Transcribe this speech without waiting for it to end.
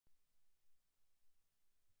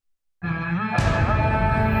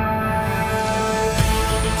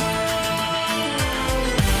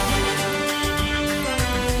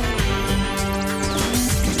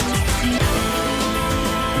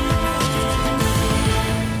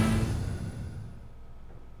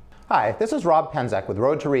Hi, this is Rob Penzek with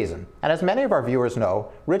Road to Reason, and as many of our viewers know,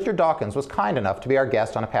 Richard Dawkins was kind enough to be our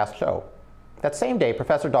guest on a past show. That same day,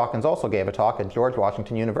 Professor Dawkins also gave a talk at George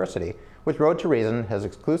Washington University, which Road to Reason has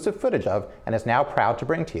exclusive footage of and is now proud to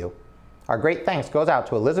bring to you. Our great thanks goes out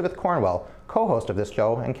to Elizabeth Cornwell, co-host of this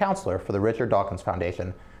show and counselor for the Richard Dawkins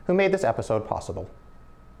Foundation, who made this episode possible.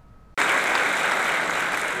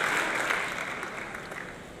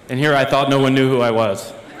 And here I thought no one knew who I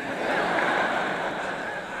was.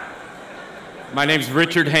 My name's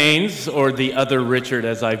Richard Haynes, or the other Richard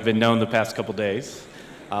as I've been known the past couple days.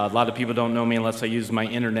 A lot of people don't know me unless I use my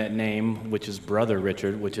internet name, which is Brother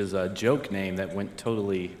Richard, which is a joke name that went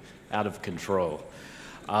totally out of control.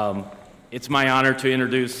 It's my honor to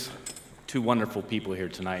introduce two wonderful people here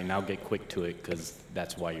tonight, and I'll get quick to it because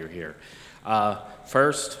that's why you're here.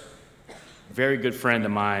 First, very good friend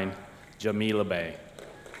of mine, Jamila Bey.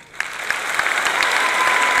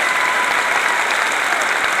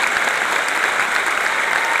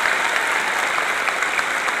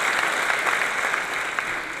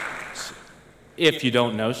 If you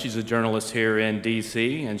don't know, she's a journalist here in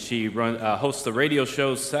D.C., and she hosts the radio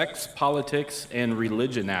show Sex, Politics, and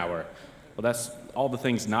Religion Hour. Well, that's all the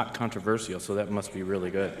things not controversial, so that must be really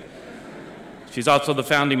good. She's also the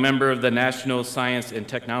founding member of the National Science and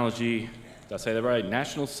Technology, did I say that right?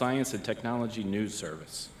 National Science and Technology News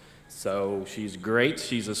Service. So she's great,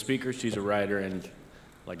 she's a speaker, she's a writer, and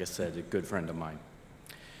like I said, a good friend of mine.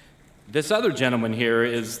 This other gentleman here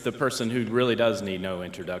is the person who really does need no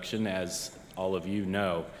introduction, as all of you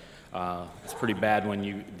know. It's pretty bad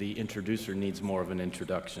when the introducer needs more of an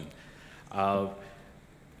introduction.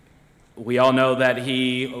 We all know that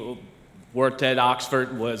he worked at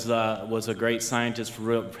Oxford, was a great scientist,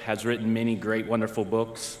 has written many great, wonderful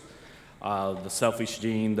books. The Selfish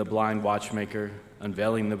Gene, The Blind Watchmaker,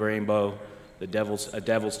 Unveiling the Rainbow, A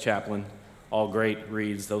Devil's Chaplain, all great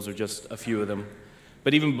reads. Those are just a few of them.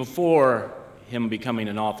 But even before him becoming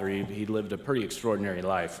an author, he lived a pretty extraordinary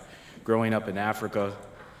life. Growing up in Africa,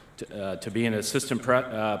 to be an assistant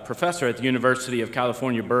professor at the University of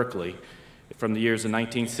California, Berkeley, from the years of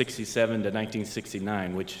 1967 to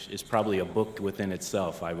 1969, which is probably a book within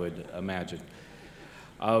itself, I would imagine.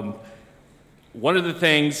 One of the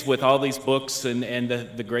things with all these books and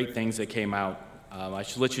the great things that came out, I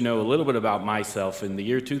should let you know a little bit about myself. In the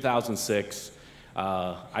year 2006,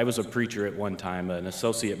 I was a preacher at one time, an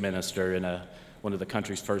associate minister in one of the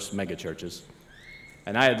country's first megachurches.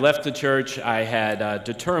 And I had left the church. I had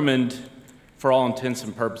determined, for all intents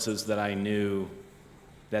and purposes, that I knew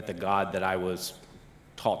that the God that I was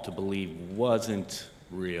taught to believe wasn't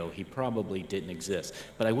real. He probably didn't exist.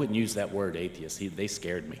 But I wouldn't use that word, atheist. They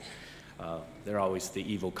scared me. They're always the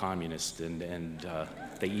evil communists, and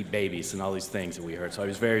they eat babies and all these things that we heard. So I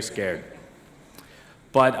was very scared.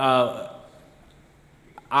 But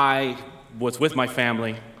I was with my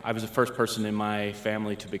family. I was the first person in my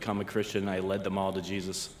family to become a Christian. I led them all to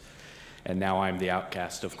Jesus, and now I'm the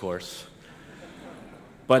outcast, of course.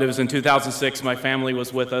 But it was in 2006, my family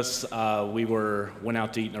was with us. We went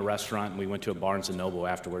out to eat in a restaurant, and we went to a Barnes & Noble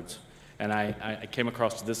afterwards. And I came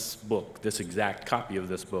across this book, this exact copy of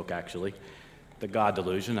this book, actually, The God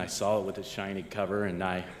Delusion. I saw it with its shiny cover, and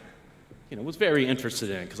I was very interested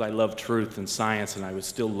in it because I love truth and science, and I was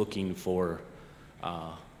still looking for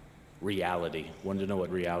reality, wanted to know what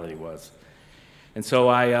reality was. And so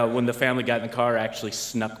when the family got in the car, I actually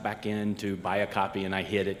snuck back in to buy a copy, and I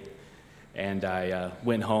hid it. And I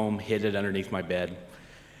went home, hid it underneath my bed,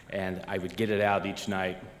 and I would get it out each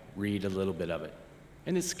night, read a little bit of it.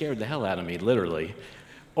 And it scared the hell out of me, literally,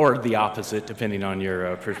 or the opposite, depending on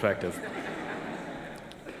your perspective.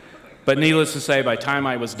 But needless to say, by the time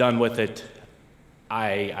I was done with it,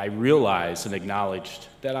 I realized and acknowledged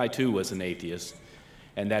that I too was an atheist,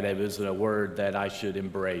 and that it was a word that I should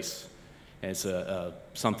embrace. And it's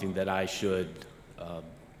something that I should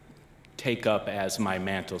take up as my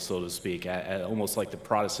mantle, so to speak, almost like the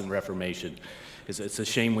Protestant Reformation. It's a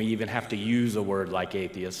shame we even have to use a word like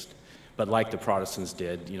atheist, but like the Protestants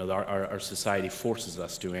did, our society forces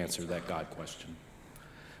us to answer that God question.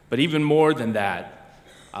 But even more than that,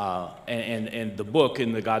 and the book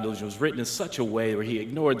in The God Delusion was written in such a way where he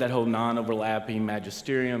ignored that whole non-overlapping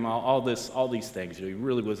magisterium, all these things. He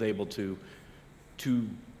really was able to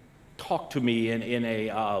talk to me in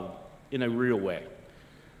a real way.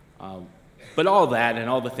 But all that and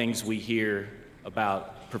all the things we hear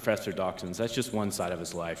about Professor Dawkins, that's just one side of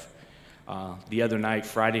his life. The other night,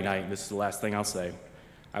 Friday night, and this is the last thing I'll say,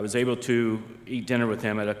 I was able to eat dinner with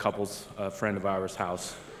him at a friend of ours'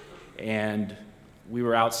 house, and we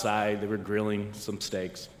were outside. They were grilling some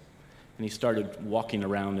steaks, and he started walking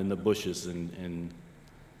around in the bushes and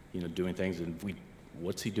doing things, and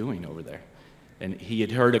what's he doing over there? And he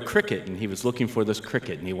had heard a cricket, and he was looking for this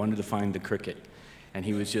cricket, and he wanted to find the cricket. And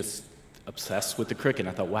he was just obsessed with the cricket. And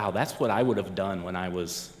I thought, wow, that's what I would have done when I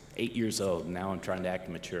was 8 years old, and now I'm trying to act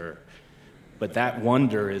mature. But that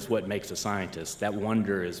wonder is what makes a scientist. That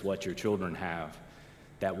wonder is what your children have.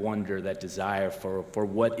 That wonder, that desire for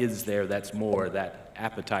what is there that's more, that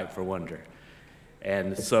appetite for wonder.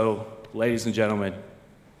 And so, ladies and gentlemen,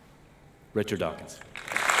 Richard Dawkins.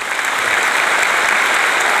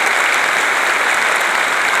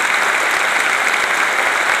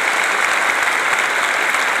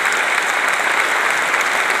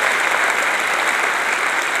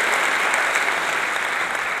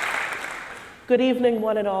 Good evening,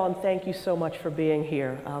 one and all, and thank you so much for being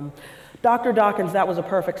here. Dr. Dawkins, that was a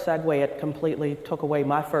perfect segue. It completely took away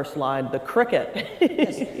my first line, the cricket.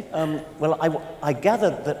 Yes. Well, I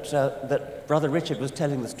gathered that Brother Richard was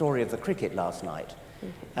telling the story of the cricket last night.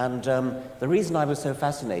 And the reason I was so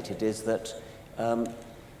fascinated is that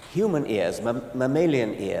human ears,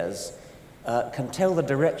 mammalian ears, can tell the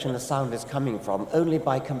direction the sound is coming from only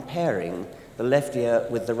by comparing the left ear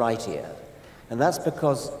with the right ear. And that's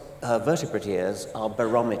because vertebrate ears are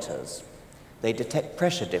barometers. They detect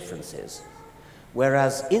pressure differences,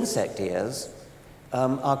 whereas insect ears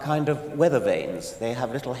are kind of weather vanes. They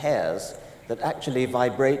have little hairs that actually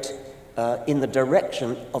vibrate in the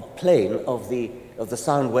direction of plane of the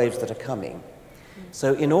sound waves that are coming.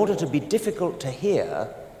 So in order to be difficult to hear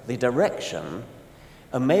the direction,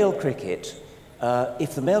 a male cricket,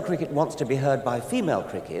 if the male cricket wants to be heard by a female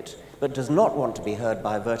cricket, but does not want to be heard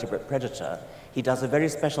by a vertebrate predator, he does a very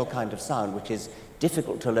special kind of sound which is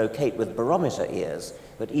difficult to locate with barometer ears,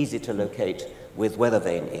 but easy to locate with weather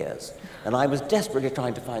vane ears. And I was desperately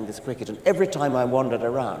trying to find this cricket, and every time I wandered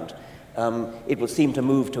around, it would seem to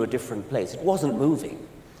move to a different place. It wasn't moving.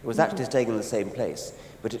 It was actually staying in the same place,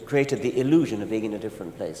 but it created the illusion of being in a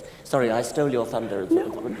different place. Sorry, I stole your thunder.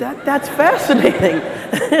 No, that's fascinating.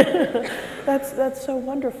 That's so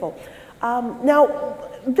wonderful. Now,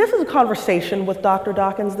 this is a conversation with Dr.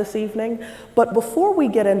 Dawkins this evening, but before we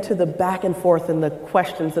get into the back and forth and the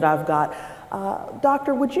questions that I've got,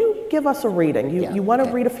 Doctor, would you give us a reading? You want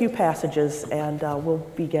to read a few passages, and we'll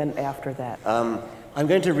begin after that. I'm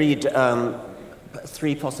going to read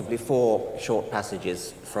 3, possibly 4 short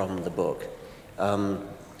passages from the book.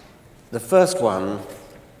 The first one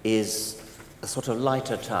is a sort of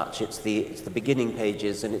lighter touch. It's the beginning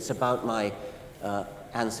pages, and it's about my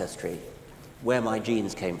ancestry, where my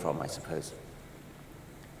genes came from, I suppose.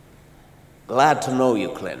 Glad to know you,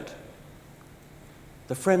 Clint.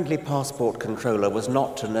 The friendly passport controller was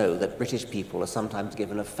not to know that British people are sometimes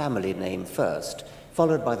given a family name first,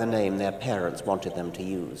 followed by the name their parents wanted them to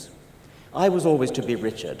use. I was always to be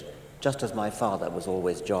Richard, just as my father was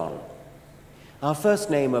always John. Our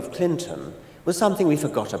first name of Clinton was something we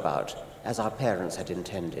forgot about, as our parents had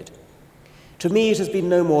intended. To me, it has been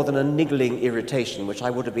no more than a niggling irritation which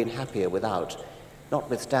I would have been happier without,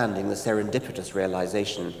 notwithstanding the serendipitous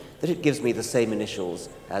realization that it gives me the same initials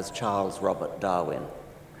as Charles Robert Darwin.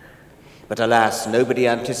 But alas, nobody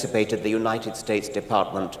anticipated the United States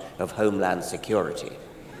Department of Homeland Security.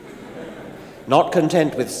 Not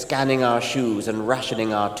content with scanning our shoes and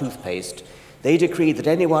rationing our toothpaste, they decreed that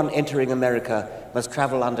anyone entering America must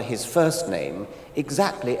travel under his first name,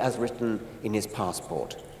 exactly as written in his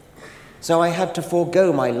passport. So I had to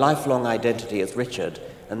forego my lifelong identity as Richard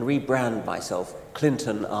and rebrand myself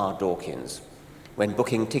Clinton R. Dawkins when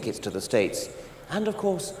booking tickets to the States, and of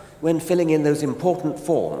course when filling in those important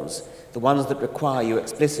forms, the ones that require you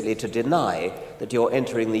explicitly to deny that you're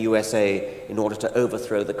entering the USA in order to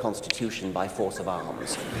overthrow the Constitution by force of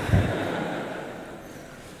arms.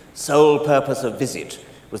 Sole purpose of visit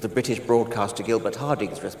was the British broadcaster Gilbert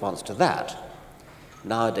Harding's response to that.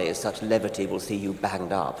 Nowadays, such levity will see you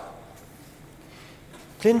banged up.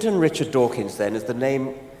 Clinton Richard Dawkins, then, is the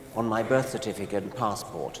name on my birth certificate and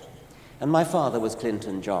passport, and my father was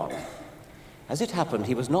Clinton John. As it happened,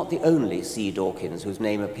 he was not the only C. Dawkins whose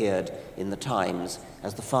name appeared in the Times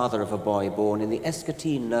as the father of a boy born in the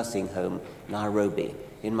Escatine nursing home, Nairobi,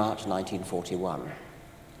 in March 1941.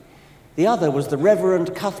 The other was the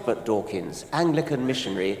Reverend Cuthbert Dawkins, Anglican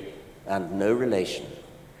missionary, and no relation.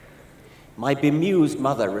 My bemused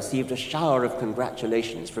mother received a shower of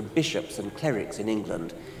congratulations from bishops and clerics in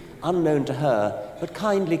England, unknown to her, but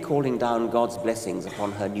kindly calling down God's blessings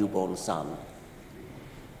upon her newborn son.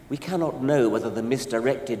 We cannot know whether the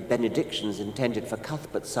misdirected benedictions intended for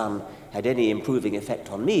Cuthbert's son had any improving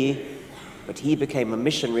effect on me, but he became a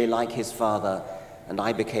missionary like his father, and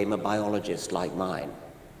I became a biologist like mine.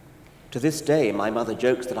 To this day, my mother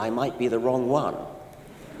jokes that I might be the wrong one.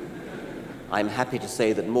 I'm happy to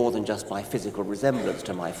say that more than just my physical resemblance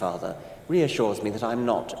to my father reassures me that I'm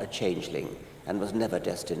not a changeling and was never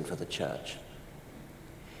destined for the church.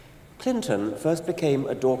 Clinton first became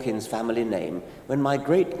a Dawkins family name when my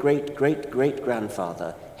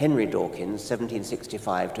great-great-great-great-grandfather, Henry Dawkins,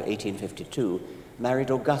 1765 to 1852, married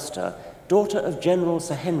Augusta, daughter of General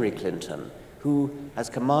Sir Henry Clinton, who, as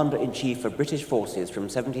Commander-in-Chief of British forces from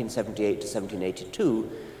 1778 to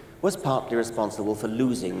 1782, was partly responsible for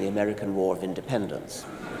losing the American War of Independence.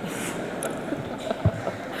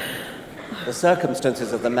 The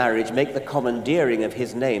circumstances of the marriage make the commandeering of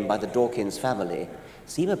his name by the Dawkins family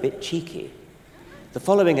seem a bit cheeky. The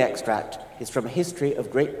following extract is from a history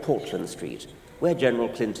of Great Portland Street, where General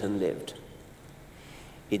Clinton lived.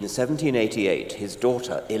 In 1788, his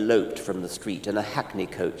daughter eloped from the street in a hackney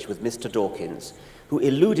coach with Mr. Dawkins, who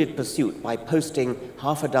eluded pursuit by posting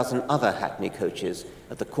half a dozen other hackney coaches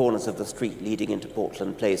at the corners of the street leading into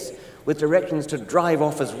Portland Place, with directions to drive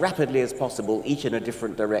off as rapidly as possible, each in a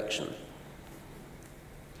different direction.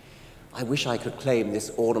 I wish I could claim this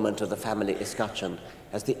ornament of the family escutcheon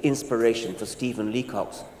as the inspiration for Stephen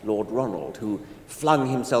Leacock's Lord Ronald, who flung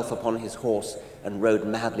himself upon his horse and rode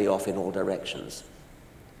madly off in all directions.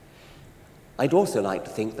 I'd also like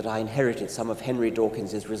to think that I inherited some of Henry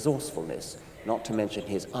Dawkins's resourcefulness, not to mention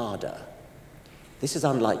his ardor. This is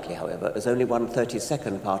unlikely, however, as only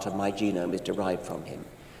 1/32nd part of my genome is derived from him.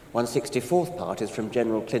 1/64th part is from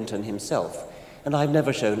General Clinton himself, and I've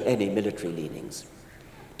never shown any military leanings.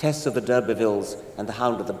 Tests of the d'Urbervilles and the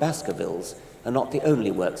Hound of the Baskervilles are not the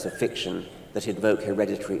only works of fiction that invoke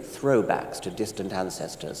hereditary throwbacks to distant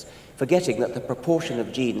ancestors, forgetting that the proportion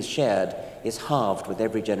of genes shared is halved with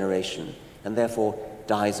every generation, and therefore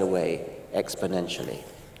dies away exponentially.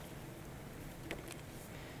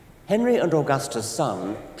 Henry and Augusta's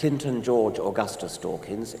son, Clinton George Augustus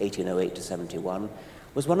Dawkins, 1808 to 71,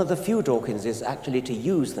 was one of the few Dawkinses actually to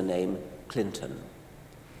use the name Clinton.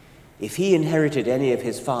 If he inherited any of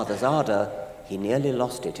his father's ardor, he nearly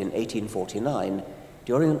lost it in 1849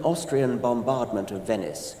 during an Austrian bombardment of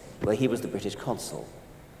Venice, where he was the British consul.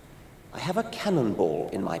 I have a cannonball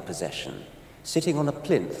in my possession, sitting on a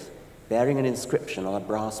plinth, bearing an inscription on a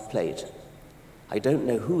brass plate. I don't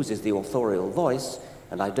know whose is the authorial voice,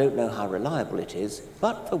 and I don't know how reliable it is,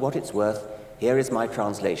 but for what it's worth, here is my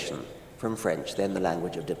translation from French, then the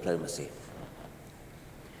language of diplomacy.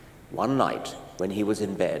 One night, when he was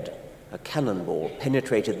in bed, a cannonball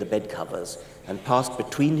penetrated the bed covers and passed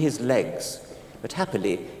between his legs, but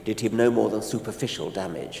happily did him no more than superficial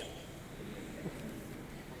damage.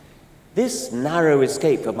 This narrow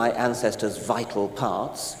escape of my ancestor's vital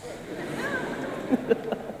parts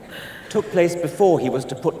took place before he was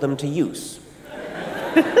to put them to use.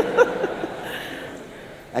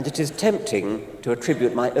 And it is tempting to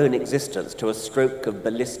attribute my own existence to a stroke of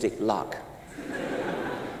ballistic luck.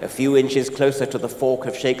 A few inches closer to the fork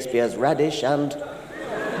of Shakespeare's radish and...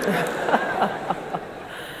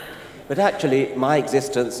 But actually, my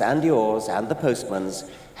existence and yours and the postman's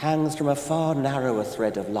hangs from a far narrower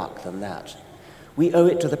thread of luck than that. We owe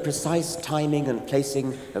it to the precise timing and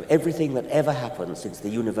placing of everything that ever happened since the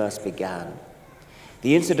universe began.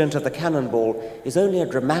 The incident of the cannonball is only a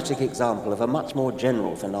dramatic example of a much more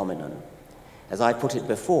general phenomenon. As I put it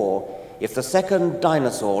before, if the second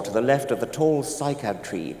dinosaur to the left of the tall cycad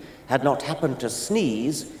tree had not happened to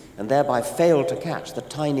sneeze and thereby failed to catch the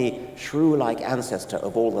tiny, shrew-like ancestor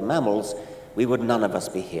of all the mammals, we would none of us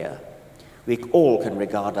be here. We all can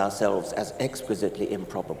regard ourselves as exquisitely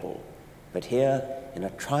improbable. But here, in a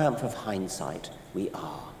triumph of hindsight, we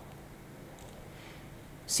are.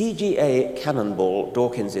 C.G.A. Cannonball,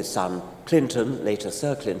 Dawkins' son, Clinton, later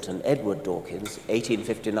Sir Clinton Edward Dawkins,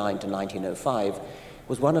 1859 to 1905,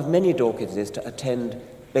 was one of many Dawkinses to attend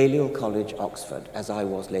Balliol College, Oxford, as I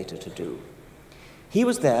was later to do. He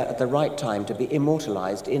was there at the right time to be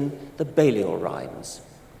immortalized in the Balliol Rhymes.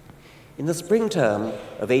 In the spring term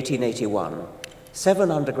of 1881, 7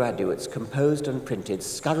 undergraduates composed and printed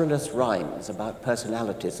scurrilous rhymes about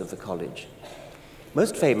personalities of the college.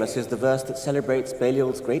 Most famous is the verse that celebrates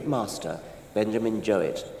Balliol's great master, Benjamin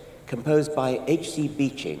Jowett, composed by H.C.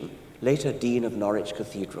 Beeching, later Dean of Norwich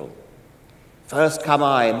Cathedral. First come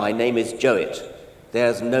I, my name is Jowett.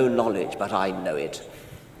 There's no knowledge, but I know it.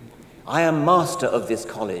 I am master of this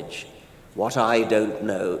college. What I don't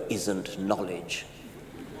know isn't knowledge.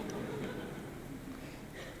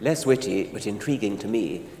 Less witty, but intriguing to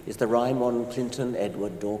me, is the rhyme on Clinton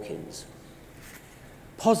Edward Dawkins.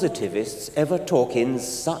 Positivists ever talk in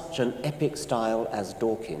such an epic style as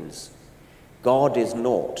Dawkins. God is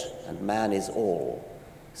naught and man is all.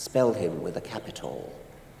 Spell him with a capital.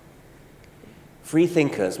 Free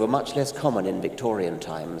thinkers were much less common in Victorian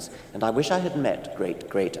times, and I wish I had met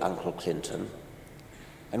great-great-uncle Clinton.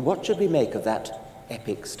 And what should we make of that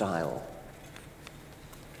epic style?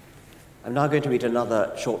 I'm now going to read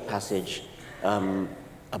another short passage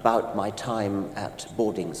about my time at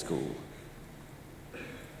boarding school.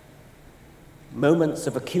 Moments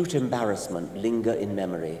of acute embarrassment linger in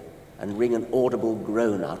memory and wring an audible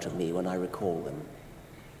groan out of me when I recall them.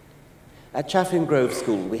 At Chaffin Grove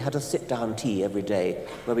School, we had a sit-down tea every day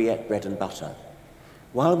where we ate bread and butter.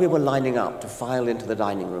 While we were lining up to file into the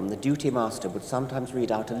dining room, the duty master would sometimes read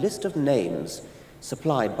out a list of names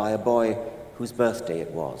supplied by a boy whose birthday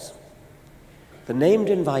it was. The named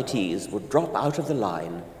invitees would drop out of the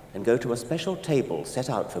line and go to a special table set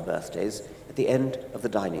out for birthdays at the end of the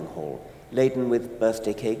dining hall, laden with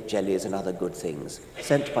birthday cake, jellies, and other good things,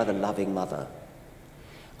 sent by the loving mother.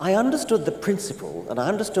 I understood the principle, and I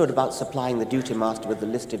understood about supplying the duty master with the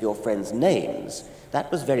list of your friends' names.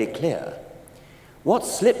 That was very clear. What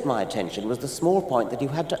slipped my attention was the small point that you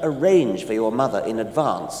had to arrange for your mother in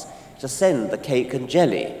advance to send the cake and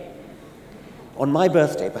jelly. On my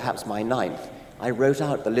birthday, perhaps my 9th, I wrote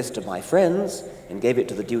out the list of my friends and gave it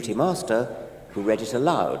to the duty master, who read it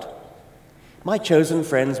aloud. My chosen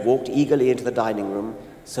friends walked eagerly into the dining room,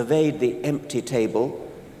 surveyed the empty table,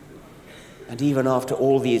 and even after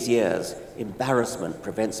all these years, embarrassment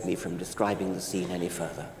prevents me from describing the scene any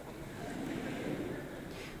further.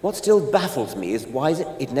 What still baffles me is why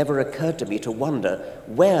it never occurred to me to wonder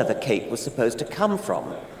where the cake was supposed to come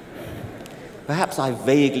from. Perhaps I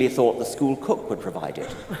vaguely thought the school cook would provide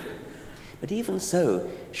it. But even so,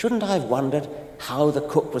 shouldn't I have wondered how the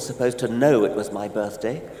cook was supposed to know it was my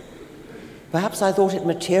birthday? Perhaps I thought it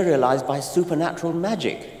materialized by supernatural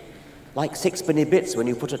magic, like sixpenny bits when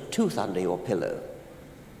you put a tooth under your pillow.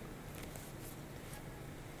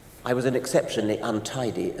 I was an exceptionally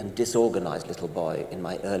untidy and disorganized little boy in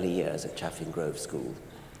my early years at Chaffin Grove School.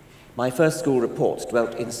 My first school reports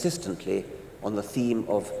dwelt insistently on the theme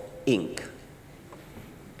of ink.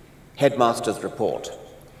 Headmaster's report.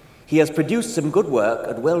 He has produced some good work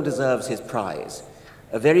and well deserves his prize.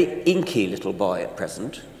 A very inky little boy at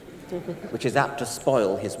present, which is apt to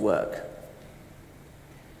spoil his work.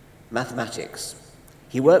 Mathematics.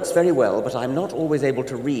 He works very well, but I'm not always able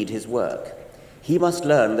to read his work. He must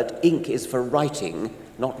learn that ink is for writing,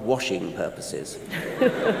 not washing purposes.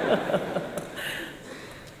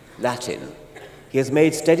 Latin. He has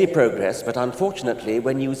made steady progress, but unfortunately,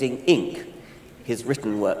 when using ink, his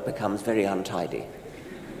written work becomes very untidy.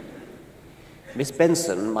 Miss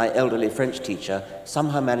Benson, my elderly French teacher,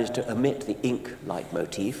 somehow managed to omit the ink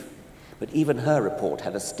leitmotif, but even her report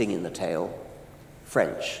had a sting in the tail.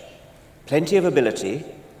 French. Plenty of ability,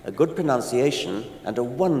 a good pronunciation, and a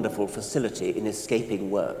wonderful facility in escaping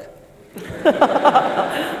work.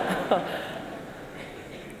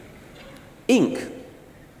 Ink.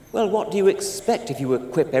 Well, what do you expect if you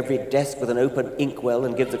equip every desk with an open inkwell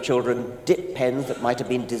and give the children dip pens that might have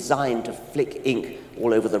been designed to flick ink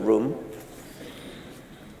all over the room?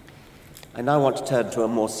 I now want to turn to a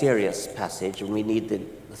more serious passage, and we need the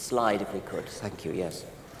slide if we could. Thank you, yes.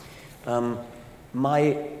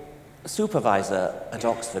 My supervisor at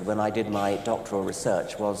Oxford when I did my doctoral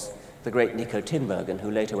research was the great Nico Tinbergen, who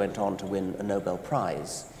later went on to win a Nobel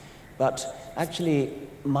Prize. But actually,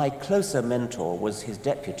 my closer mentor was his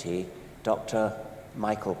deputy, Dr.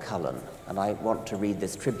 Michael Cullen, and I want to read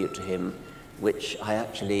this tribute to him, which I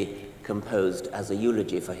actually composed as a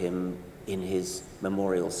eulogy for him in his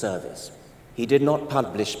memorial service. He did not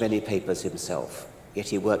publish many papers himself, yet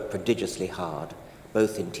he worked prodigiously hard,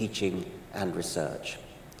 both in teaching and research.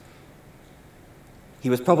 He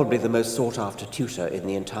was probably the most sought-after tutor in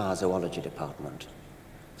the entire zoology department.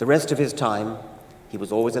 The rest of his time, he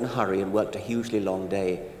was always in a hurry and worked a hugely long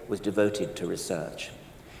day, was devoted to research.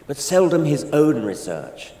 But seldom his own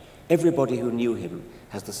research. Everybody who knew him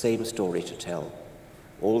has the same story to tell.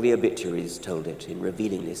 All the obituaries told it in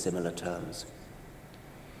revealingly similar terms.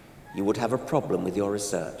 You would have a problem with your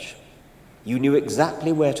research. You knew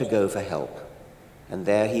exactly where to go for help, and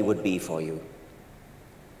there he would be for you.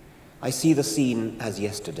 I see the scene as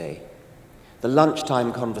yesterday. The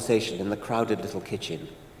lunchtime conversation in the crowded little kitchen.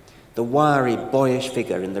 The wiry, boyish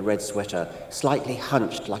figure in the red sweater, slightly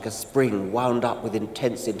hunched like a spring wound up with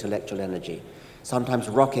intense intellectual energy, sometimes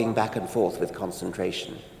rocking back and forth with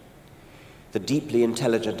concentration. The deeply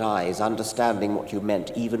intelligent eyes understanding what you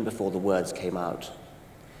meant even before the words came out.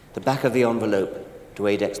 The back of the envelope to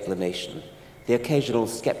aid explanation. The occasional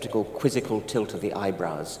skeptical, quizzical tilt of the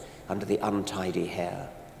eyebrows under the untidy hair.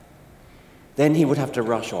 Then he would have to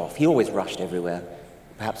rush off. He always rushed everywhere,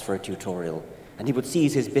 perhaps for a tutorial, and he would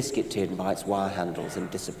seize his biscuit tin by its wire handles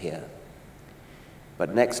and disappear.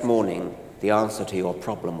 But next morning, the answer to your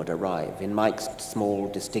problem would arrive in Mike's small,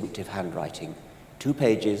 distinctive handwriting. 2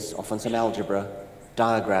 pages, often some algebra,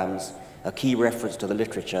 diagrams, a key reference to the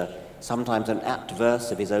literature, sometimes an apt verse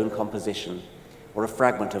of his own composition, or a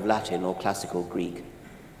fragment of Latin or classical Greek.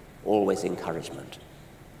 Always encouragement.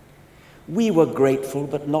 We were grateful,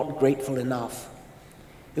 but not grateful enough.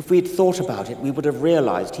 If we'd thought about it, we would have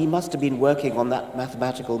realized he must have been working on that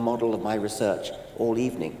mathematical model of my research all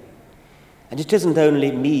evening. And it isn't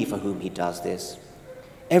only me for whom he does this.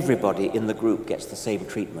 Everybody in the group gets the same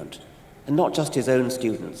treatment, and not just his own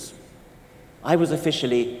students. I was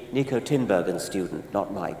officially Nico Tinbergen's student,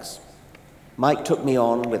 not Mike's. Mike took me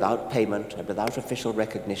on without payment and without official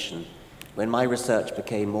recognition when my research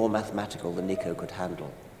became more mathematical than Nico could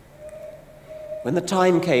handle. When the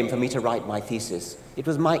time came for me to write my thesis, it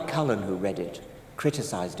was Mike Cullen who read it,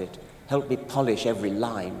 criticized it, helped me polish every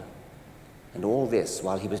line, and all this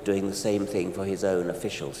while he was doing the same thing for his own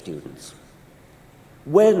official students.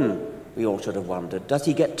 When, we all should have wondered, does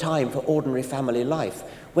he get time for ordinary family life?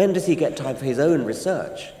 When does he get time for his own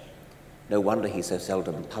research? No wonder he so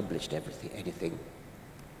seldom published anything.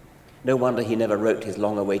 No wonder he never wrote his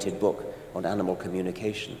long-awaited book on animal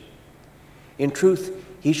communication. In truth,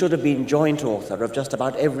 he should have been joint author of just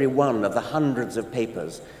about every one of the hundreds of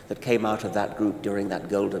papers that came out of that group during that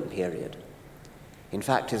golden period. In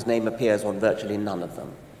fact, his name appears on virtually none of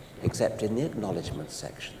them, except in the acknowledgements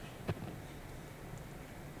section.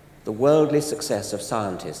 The worldly success of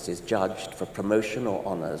scientists is judged for promotion or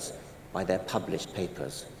honors by their published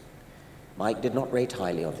papers. Mike did not rate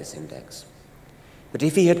highly on this index. But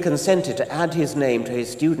if he had consented to add his name to his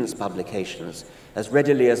students' publications as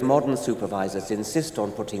readily as modern supervisors insist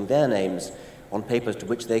on putting their names on papers to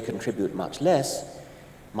which they contribute much less,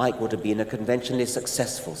 Mike would have been a conventionally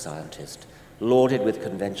successful scientist, lauded with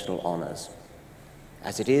conventional honors.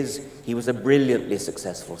 As it is, he was a brilliantly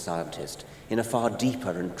successful scientist in a far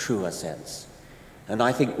deeper and truer sense. And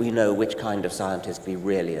I think we know which kind of scientist we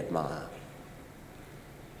really admire.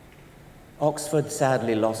 Oxford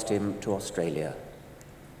sadly lost him to Australia.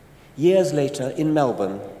 Years later, in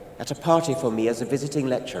Melbourne, at a party for me as a visiting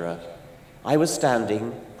lecturer, I was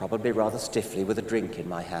standing, probably rather stiffly, with a drink in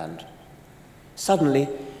my hand. Suddenly,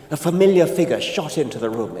 a familiar figure shot into the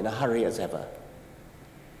room in a hurry as ever.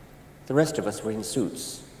 The rest of us were in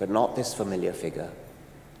suits, but not this familiar figure.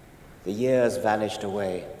 The years vanished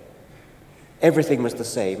away. Everything was the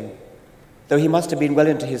same. Though he must have been well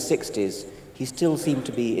into his 60s, he still seemed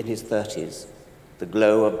to be in his 30s, the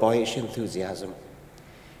glow of boyish enthusiasm,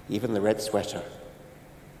 even the red sweater.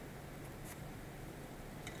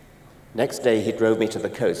 Next day, he drove me to the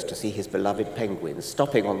coast to see his beloved penguins,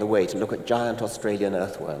 stopping on the way to look at giant Australian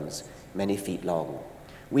earthworms, many feet long.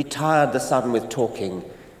 We tired the sun with talking,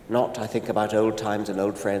 not, I think, about old times and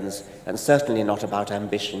old friends, and certainly not about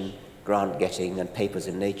ambition, grant-getting, and papers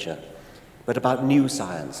in Nature, but about new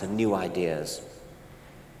science and new ideas.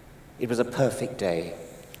 It was a perfect day,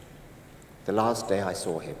 the last day I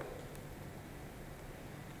saw him.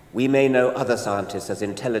 We may know other scientists as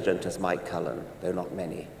intelligent as Mike Cullen, though not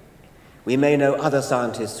many. We may know other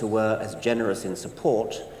scientists who were as generous in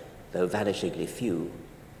support, though vanishingly few.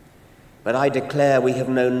 But I declare we have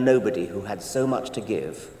known nobody who had so much to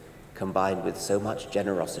give, combined with so much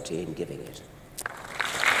generosity in giving it.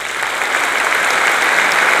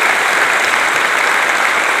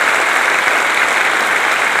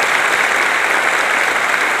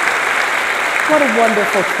 What a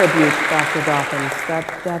wonderful tribute, Dr.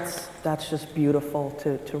 Dawkins. That's just beautiful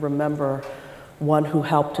to remember one who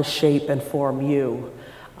helped to shape and form you.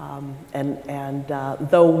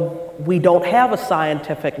 Though we don't have a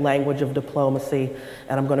scientific language of diplomacy,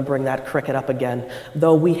 and I'm going to bring that cricket up again,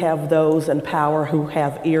 though we have those in power who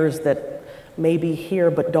have ears that maybe hear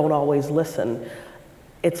but don't always listen,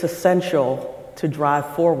 it's essential to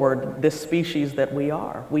drive forward this species that we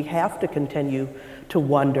are. We have to continue to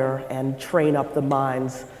wonder and train up the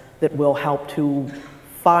minds that will help to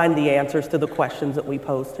find the answers to the questions that we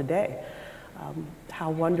pose today.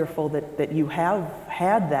 How wonderful that you have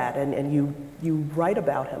had that and you write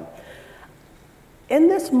about him. In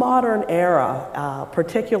this modern era,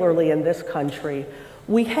 particularly in this country,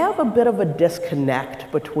 we have a bit of a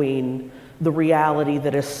disconnect between the reality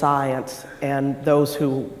that is science and those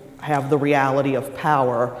who have the reality of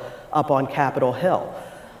power up on Capitol Hill.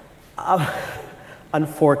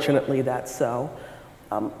 Unfortunately, that's so.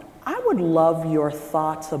 I would love your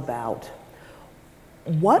thoughts about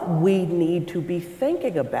what we need to be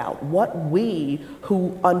thinking about, what we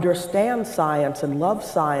who understand science and love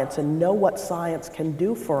science and know what science can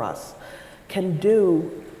do for us can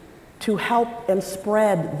do to help and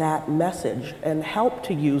spread that message and help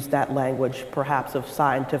to use that language, perhaps of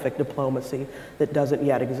scientific diplomacy that doesn't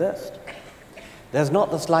yet exist? There's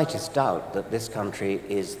not the slightest doubt that this country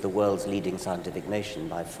is the world's leading scientific nation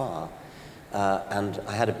by far. And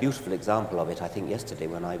I had a beautiful example of it, I think, yesterday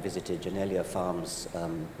when I visited Janelia Farm's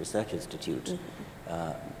Research Institute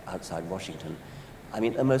outside Washington. I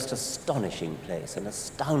mean, a most astonishing place, an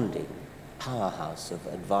astounding powerhouse of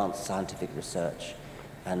advanced scientific research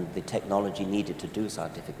and the technology needed to do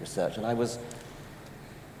scientific research. And I was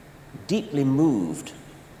deeply moved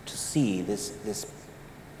to see this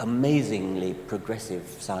amazingly progressive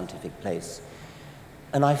scientific place.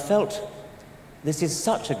 And I felt this is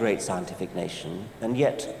such a great scientific nation, and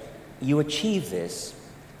yet you achieve this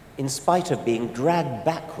in spite of being dragged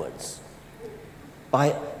backwards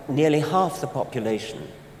by nearly half the population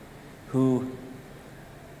who,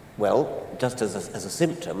 well, just as a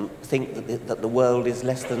symptom, think that the world is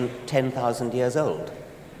less than 10,000 years old.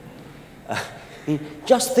 I mean,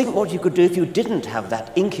 just think what you could do if you didn't have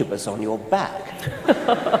that incubus on your back.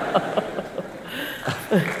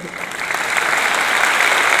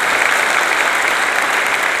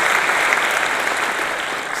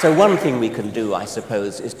 So one thing we can do, I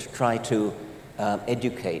suppose, is to try to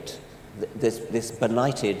educate this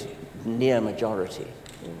benighted near majority,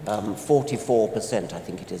 44%, I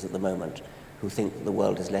think it is at the moment, who think that the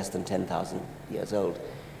world is less than 10,000 years old.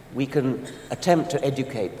 We can attempt to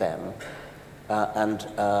educate them, and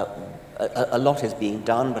a lot is being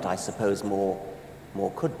done, but I suppose more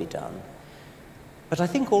could be done. But I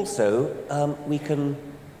think also we can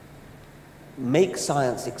make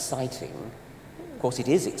science exciting. Of course, it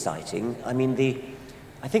is exciting. I mean,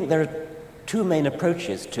 I think there are two main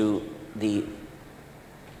approaches to the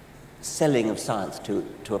selling of science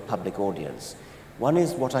to a public audience. One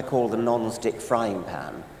is what I call the non-stick frying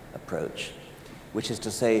pan approach, which is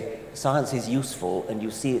to say science is useful and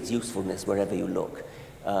you see its usefulness wherever you look.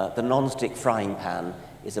 The non-stick frying pan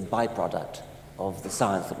is a byproduct of the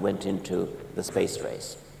science that went into the space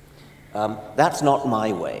race. That's not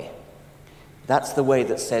my way. That's the way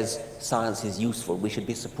that says science is useful. We should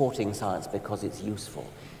be supporting science because it's useful.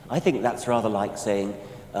 I think that's rather like saying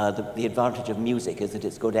the advantage of music is that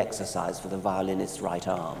it's good exercise for the violinist's right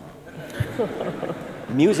arm.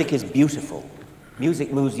 Music is beautiful.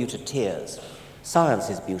 Music moves you to tears. Science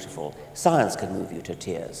is beautiful. Science can move you to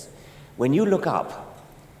tears. When you look up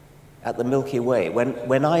at the Milky Way,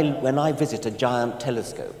 when I visit a giant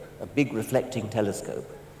telescope, a big reflecting telescope,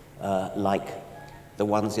 like the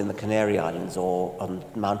ones in the Canary Islands or on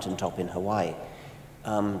mountaintop in Hawaii,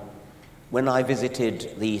 when I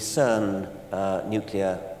visited the CERN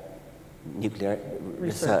nuclear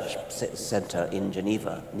research center in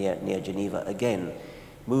Geneva, near Geneva, again,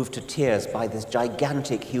 moved to tears by this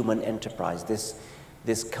gigantic human enterprise,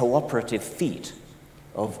 this cooperative feat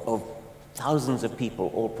of thousands of people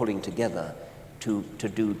all pulling together to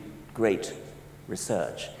do great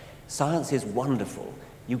research. Science is wonderful.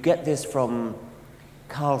 You get this from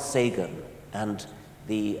Carl Sagan and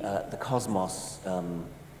the Cosmos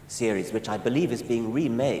series, which I believe is being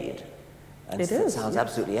remade, and it sounds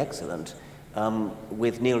absolutely excellent,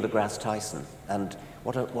 with Neil deGrasse Tyson. And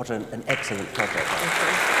what an excellent project.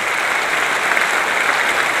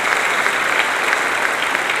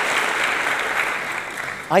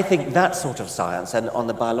 I think that sort of science, and on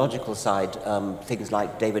the biological side, things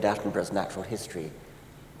like David Attenborough's natural history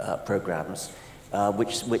programs,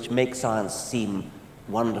 which make science seem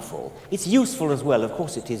wonderful. It's useful as well, of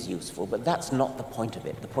course it is useful, but that's not the point of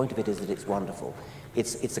it. The point of it is that it's wonderful.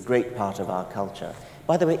 It's a great part of our culture.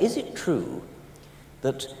 By the way, is it true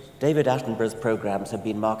that David Attenborough's programs have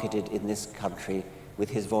been marketed in this country with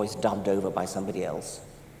his voice dubbed over by somebody else?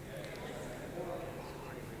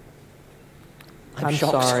 I'm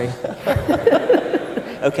shocked. Sorry.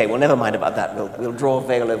 Okay, well, never mind about that. We'll draw a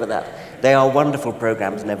veil over that. They are wonderful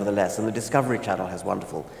programs, nevertheless, and the Discovery Channel has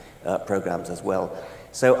wonderful programs as well.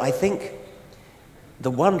 So I think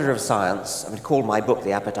the wonder of science, I would call my book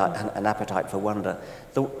An Appetite for Wonder,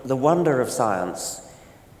 the wonder of science,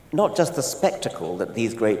 not just the spectacle that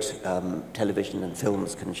these great television and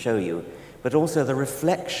films can show you, but also the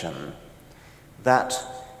reflection that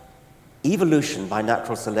evolution by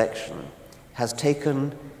natural selection has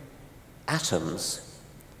taken atoms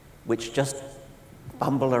which just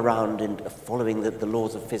bumble around in following the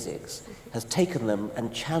laws of physics, has taken them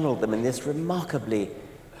and channeled them in this remarkably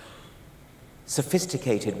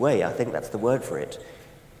sophisticated way, I think that's the word for it.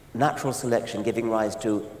 Natural selection giving rise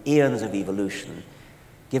to eons of evolution,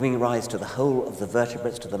 giving rise to the whole of the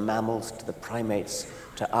vertebrates, to the mammals, to the primates,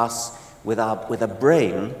 to us. With a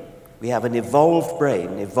brain, we have an evolved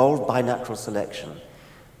brain, evolved by natural selection,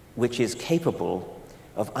 which is capable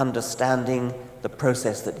of understanding the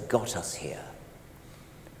process that got us here.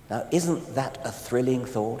 Now, isn't that a thrilling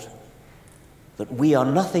thought? That we are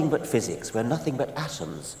nothing but physics, we're nothing but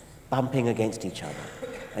atoms bumping against each other.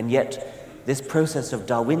 And yet, this process of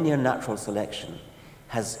Darwinian natural selection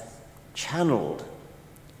has channeled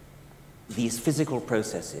these physical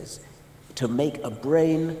processes to make a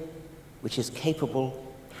brain which is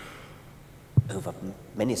capable, over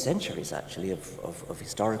many centuries actually of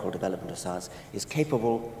historical development of science, is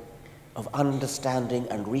capable of understanding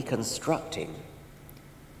and reconstructing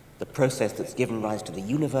the process that's given rise to the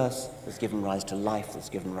universe, that's given rise to life, that's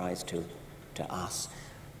given rise to us.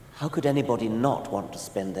 How could anybody not want to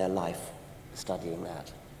spend their life studying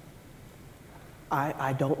that?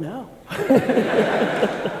 I don't know.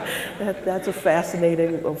 That's a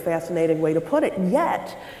fascinating way to put it.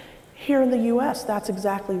 Yet, here in the US, that's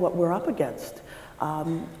exactly what we're up against.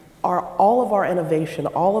 All of our innovation,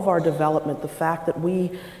 all of our development, the fact that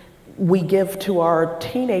we give to our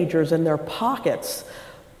teenagers in their pockets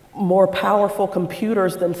more powerful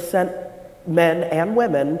computers than sent men and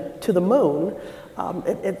women to the moon,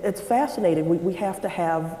 it's fascinating. We have to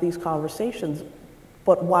have these conversations.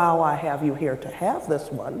 But while I have you here to have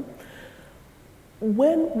this one,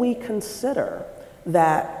 when we consider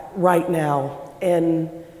that right now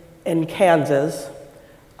in Kansas,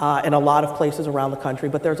 in a lot of places around the country,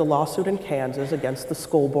 but there's a lawsuit in Kansas against the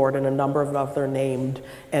school board and a number of other named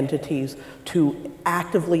entities to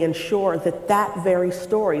actively ensure that that very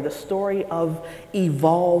story, the story of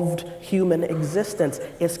evolved human existence,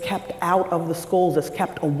 is kept out of the schools, is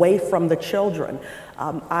kept away from the children.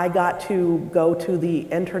 I got to go to the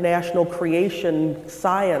International Creation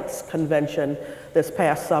Science Convention this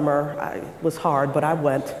past summer. It was hard, but I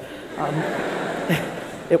went.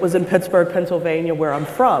 It was in Pittsburgh, Pennsylvania, where I'm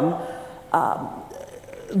from.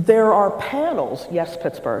 There are panels, yes,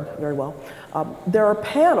 Pittsburgh, very well. There are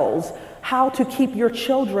panels how to keep your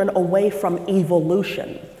children away from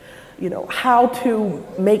evolution. You know, how to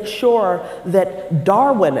make sure that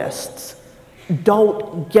Darwinists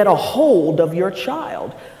don't get a hold of your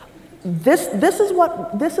child. This is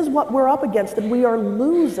what we're up against, and we are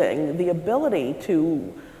losing the ability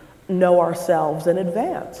to know ourselves in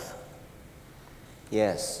advance.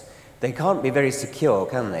 Yes. They can't be very secure,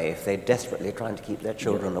 can they, if they're desperately trying to keep their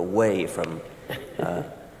children away from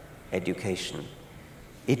education.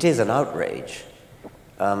 It is an outrage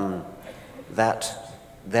that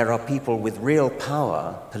there are people with real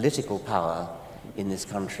power, political power, in this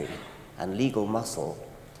country, and legal muscle,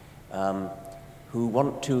 who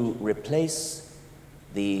want to replace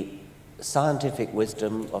the scientific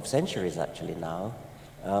wisdom of centuries, actually now,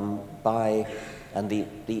 and the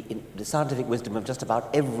scientific wisdom of just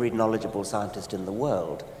about every knowledgeable scientist in the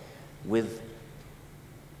world, with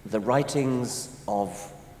the writings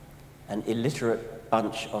of an illiterate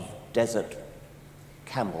bunch of desert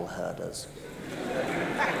camel herders.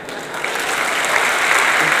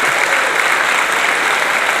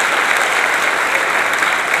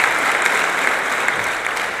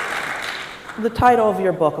 The title of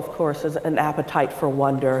your book, of course, is An Appetite for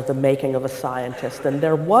Wonder, The Making of a Scientist. And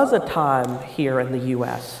there was a time here in the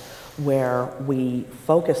US where we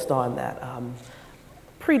focused on that.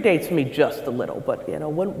 Predates me just a little, but you know,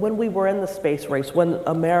 when we were in the space race, when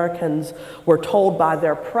Americans were told by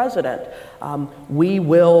their president, we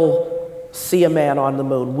will see a man on the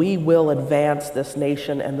moon, we will advance this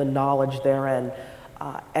nation and the knowledge therein.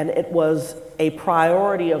 And it was a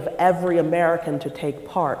priority of every American to take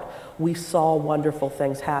part. We saw wonderful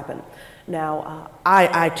things happen. Now,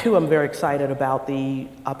 I too am very excited about the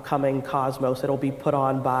upcoming Cosmos. It'll be put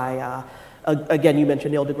on by, again, you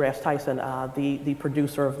mentioned Neil deGrasse Tyson. The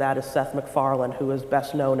producer of that is Seth MacFarlane, who is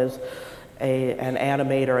best known as an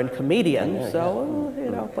animator and comedian. You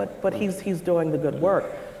know, but he's doing the good work.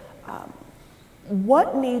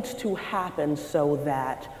 What needs to happen so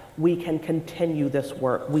that we can continue this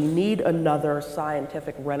work? We need another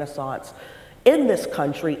scientific renaissance in this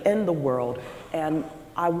country, in the world, and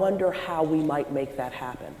I wonder how we might make that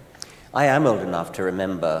happen. I am old enough to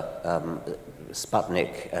remember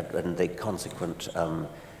Sputnik and the consequent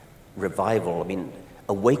revival,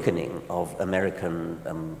 awakening of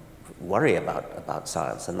American worry about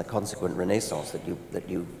science and the consequent renaissance that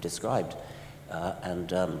you described.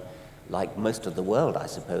 Like most of the world, I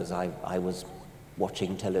suppose, I was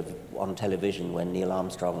watching on television when Neil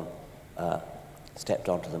Armstrong stepped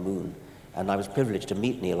onto the moon. And I was privileged to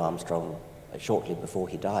meet Neil Armstrong shortly before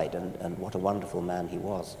he died, and what a wonderful man he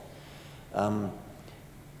was.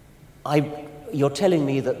 You're telling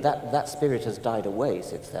me that spirit has died away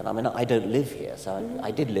since then. I mean, I don't live here, so I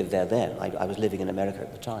did live there then. I was living in America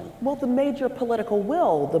at the time. Well, the major political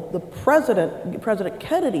will, the President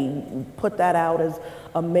Kennedy put that out as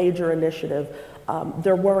a major initiative.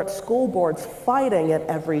 There weren't school boards fighting at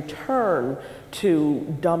every turn to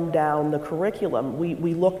dumb down the curriculum.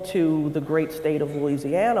 We look to the great state of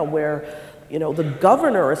Louisiana, where the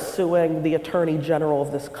governor is suing the attorney general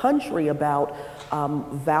of this country about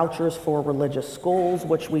vouchers for religious schools,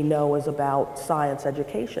 which we know is about science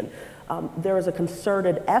education. There is a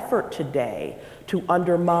concerted effort today to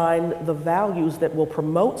undermine the values that will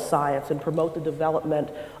promote science and promote the development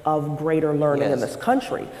of greater learning in this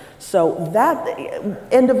country. So that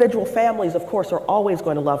individual families, of course, are always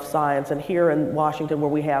going to love science. And here in Washington, where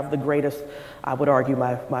we have the greatest, I would argue,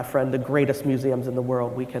 my friend, the greatest museums in the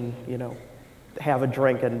world, we can, have a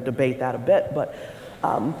drink and debate that a bit. But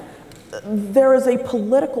there is a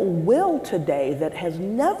political will today that has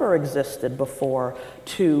never existed before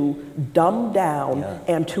to dumb down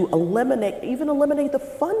and to eliminate the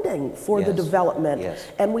funding for the development.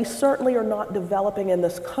 And we certainly are not developing in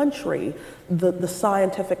this country the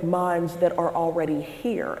scientific minds that are already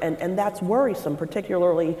here. And that's worrisome,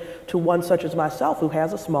 particularly to one such as myself, who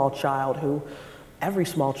has a small child, every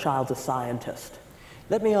small child's a scientist.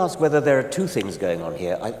 Let me ask whether there are two things going on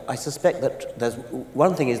here. I suspect that there's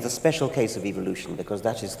one thing is the special case of evolution, because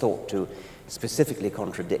that is thought to specifically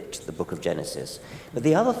contradict the book of Genesis. But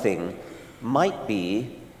the other thing might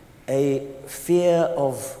be a fear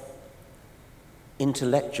of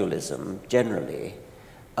intellectualism generally.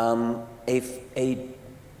 And I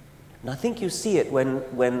think you see it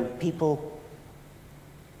when people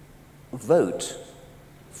vote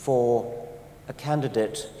for a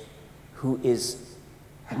candidate who is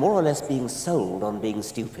more or less being sold on being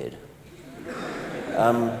stupid.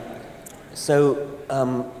 I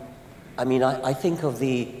mean, I think of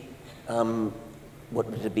the, what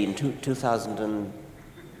would it have been,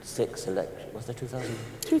 2006 election, was there 2000?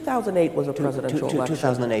 2008 was a presidential election.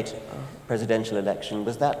 2008 presidential election.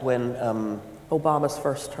 Was that when... Obama's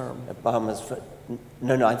first term.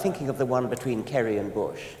 No, I'm thinking of the one between Kerry and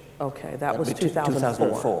Bush. Okay, that was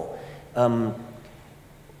 2004.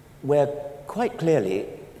 Where quite clearly,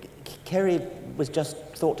 Kerry was just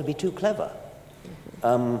thought to be too clever.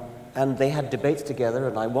 And they had debates together,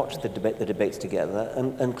 and I watched the debates together,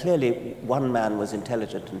 and clearly one man was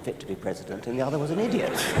intelligent and fit to be president, and the other was an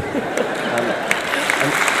idiot.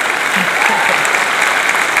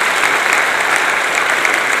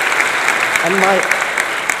 And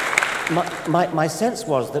my sense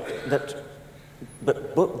was that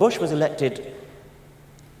Bush was elected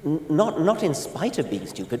not in spite of being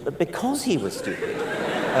stupid, but because he was stupid.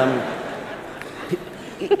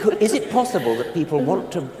 Is it possible that people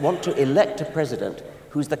want to elect a president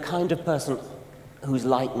who's the kind of person who's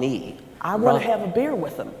like me? I want to have a beer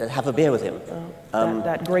with him. Have a beer with him.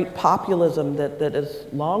 That great populism that has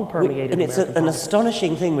long permeated And it's an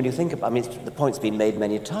astonishing thing when you think about, I mean, the point's been made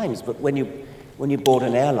many times, but when you board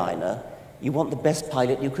an airliner, you want the best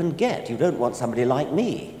pilot you can get. You don't want somebody like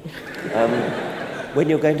me. When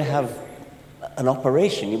you're going to have an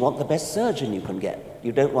operation, you want the best surgeon you can get.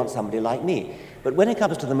 You don't want somebody like me. But when it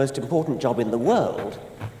comes to the most important job in the world,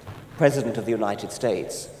 President of the United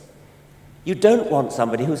States, you don't want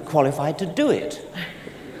somebody who's qualified to do it.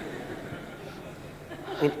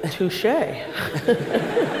 Touché.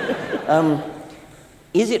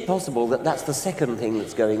 Is it possible that that's the second thing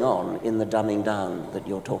that's going on in the dumbing down that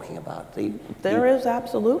you're talking about? There is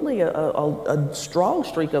absolutely a strong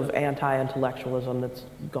streak of anti-intellectualism that's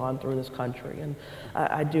gone through this country, and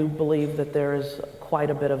I do believe that there is quite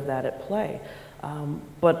a bit of that at play.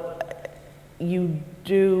 But you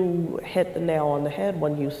do hit the nail on the head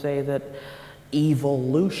when you say that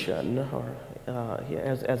evolution, or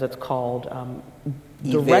as it's called,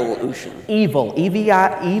 Evolution. Evil,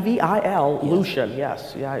 E-V-I-L-lution,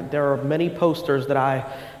 yes. Yeah, there are many posters that I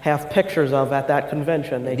have pictures of at that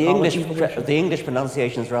convention. The English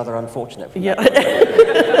pronunciation is rather unfortunate. Yeah.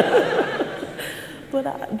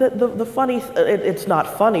 But the funny, it's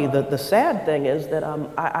not funny, the sad thing is that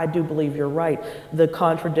I do believe you're right. The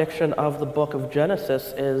contradiction of the book of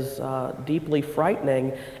Genesis is deeply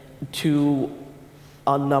frightening to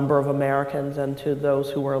a number of Americans and to those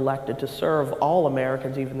who were elected to serve, all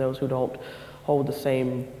Americans, even those who don't hold the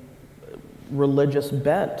same religious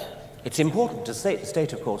bent. It's important to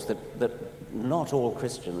state, of course, that not all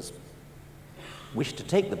Christians wish to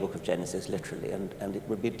take the book of Genesis literally, and it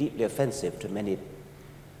would be deeply offensive to many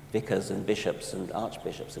vicars and bishops and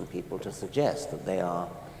archbishops and people to suggest that they are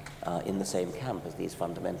in the same camp as these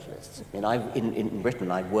fundamentalists. I mean, in Britain,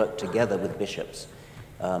 I've worked together with bishops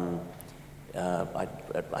I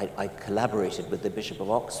collaborated with the Bishop of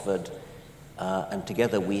Oxford, and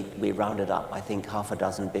together we rounded up, I think, half a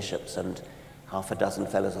dozen bishops and half a dozen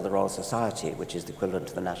fellows of the Royal Society, which is the equivalent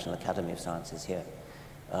to the National Academy of Sciences here,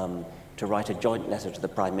 to write a joint letter to the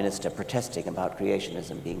Prime Minister protesting about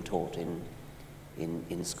creationism being taught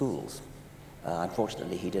in schools.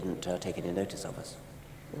 Unfortunately, he didn't take any notice of us.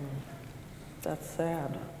 That's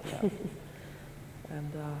sad. Yeah.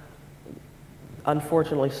 And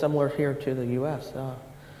unfortunately, similar here to the U.S.,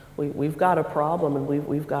 we've got a problem, and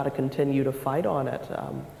we've got to continue to fight on it.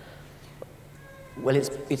 Well,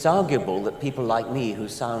 it's arguable that people like me who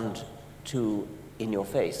sound too in your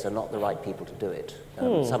face are not the right people to do it.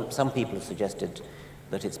 Some people have suggested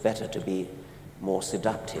that it's better to be more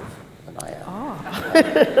seductive than I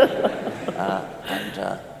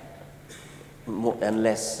am, and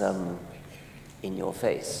less in your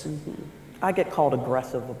face. Mm-hmm. I get called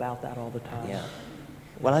aggressive about that all the time. Yeah.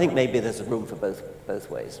 Well, I think maybe there's a room for both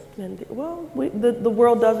ways. And, well, the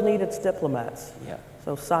world does need its diplomats. Yeah.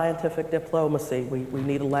 So scientific diplomacy, we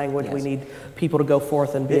need a language, Yes. we need people to go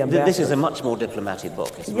forth and be ambassadors. This is a much more diplomatic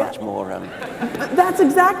book. It's Yeah. much more That's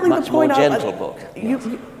exactly the much more point. gentle book.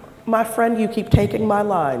 My friend, you keep taking my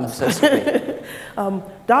lines. I'm so sorry.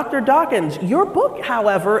 Dr. Dawkins, your book,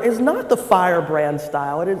 however, is not the firebrand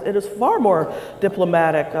style. It is far more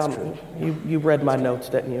diplomatic. You read my notes,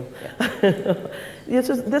 didn't you? Yeah.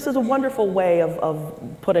 This is a wonderful way of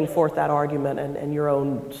putting forth that argument and your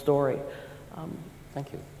own story.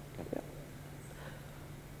 Thank you.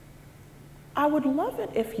 I would love it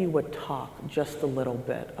if you would talk just a little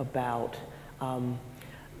bit about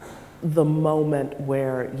the moment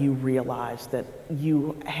where you realized that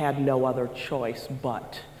you had no other choice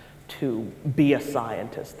but to be a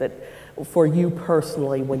scientist, that for you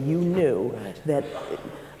personally, when you knew that,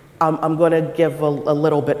 I'm going to give a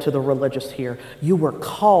little bit to the religious here, you were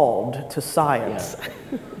called to science.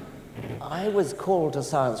 Yeah. I was called to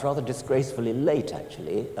science rather disgracefully late,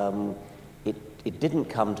 actually. It didn't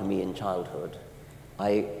come to me in childhood.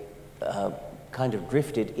 I kind of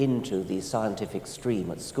drifted into the scientific stream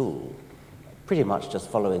at school, pretty much just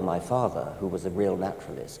following my father, who was a real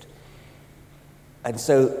naturalist. And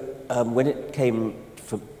so when it came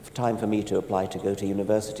time for me to apply to go to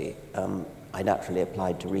university, I naturally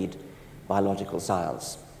applied to read biological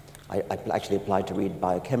science. I actually applied to read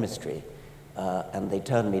biochemistry, and they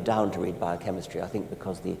turned me down to read biochemistry, I think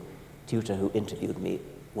because the tutor who interviewed me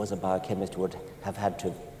was a biochemist who would have had to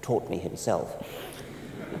have taught me himself.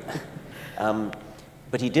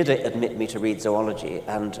 But he did admit me to read zoology,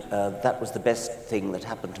 and that was the best thing that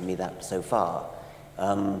happened to me so far,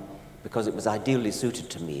 because it was ideally suited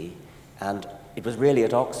to me, and it was really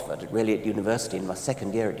at Oxford, really at university, in my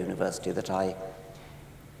second year at university, that I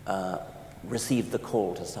received the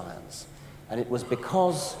call to science. And it was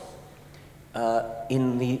because, at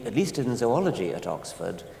least in zoology at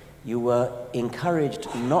Oxford, you were encouraged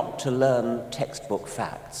not to learn textbook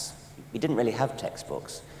facts. We didn't really have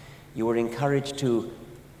textbooks. You were encouraged to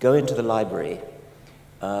go into the library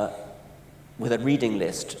with a reading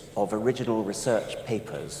list of original research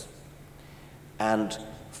papers and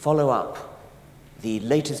follow up the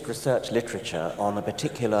latest research literature on a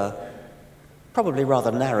particular, probably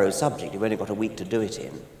rather narrow subject. You've only got a week to do it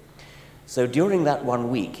in. So during that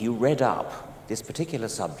 1 week, you read up this particular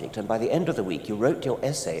subject, and by the end of the week, you wrote your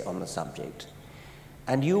essay on the subject.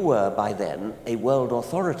 And you were, by then, a world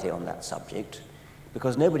authority on that subject,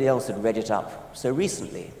 because nobody else had read it up so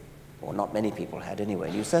recently, or not many people had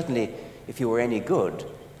anyway. You certainly, if you were any good,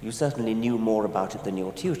 you certainly knew more about it than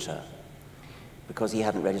your tutor, because he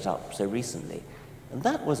hadn't read it up so recently. And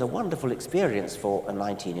that was a wonderful experience for a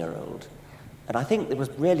 19-year-old. And I think it was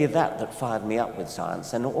really that fired me up with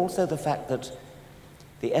science, and also the fact that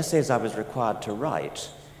the essays I was required to write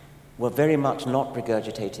were very much not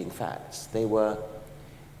regurgitating facts. They were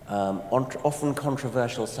often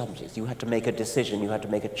controversial subjects. You had to make a decision, you had to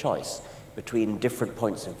make a choice between different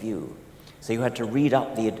points of view. So you had to read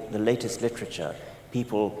up the latest literature,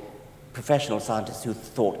 professional scientists who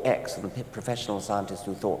thought X and professional scientists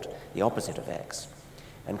who thought the opposite of X,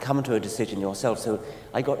 and come to a decision yourself. So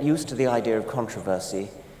I got used to the idea of controversy.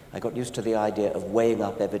 I got used to the idea of weighing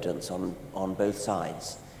up evidence on both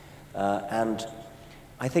sides. And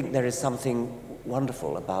I think there is something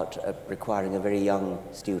wonderful about requiring a very young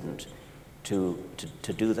student to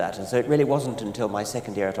do that. And so it really wasn't until my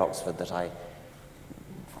second year at Oxford that I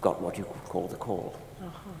got what you call the call.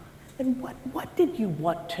 And what did you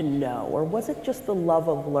want to know? Or was it just the love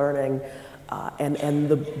of learning and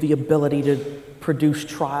the ability to produce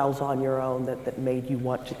trials on your own that made you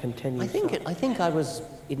want to continue? I think I was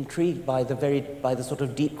intrigued by the sort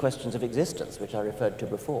of deep questions of existence, which I referred to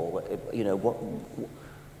before. You know,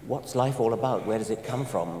 what's life all about? Where does it come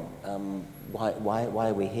from? Why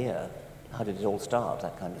are we here? How did it all start?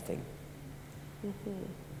 That kind of thing.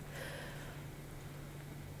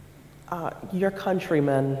 Your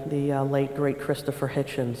countryman, the late great Christopher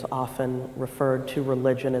Hitchens, often referred to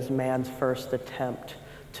religion as man's first attempt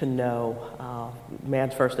to know,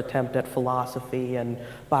 man's first attempt at philosophy and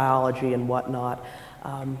biology and whatnot.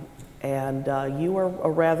 And you are a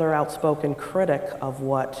rather outspoken critic of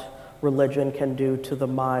what religion can do to the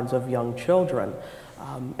minds of young children.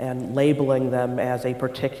 And labeling them as a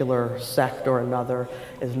particular sect or another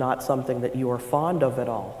is not something that you are fond of at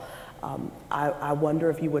all. I wonder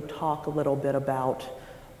if you would talk a little bit about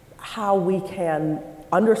how we can,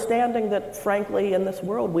 understanding that frankly in this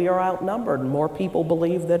world we are outnumbered. More people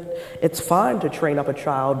believe that it's fine to train up a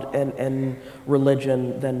child in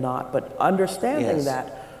religion than not, but understanding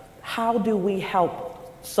that, how do we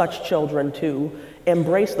help such children to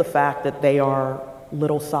embrace the fact that they are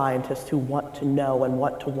little scientists who want to know and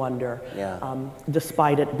want to wonder,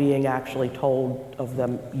 despite it being actually told of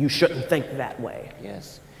them, you shouldn't think that way?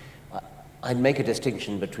 Yes. I'd make a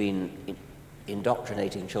distinction between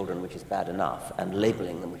indoctrinating children, which is bad enough, and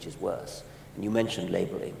labeling them, which is worse. And you mentioned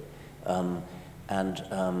labeling. It's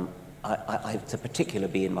a particular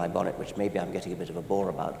bee in my bonnet, which maybe I'm getting a bit of a bore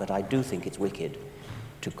about, but I do think it's wicked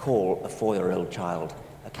to call a 4-year-old child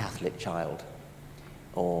a Catholic child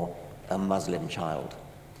or a Muslim child.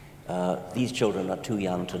 These children are too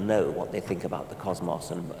young to know what they think about the cosmos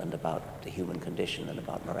and about the human condition and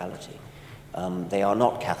about morality. They are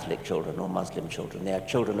not Catholic children or Muslim children. They are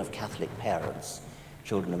children of Catholic parents,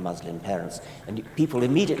 children of Muslim parents. And people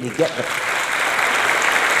immediately get the...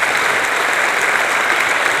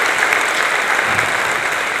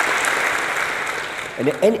 And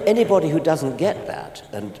anybody who doesn't get that,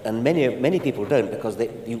 and many people don't, because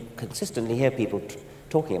you consistently hear people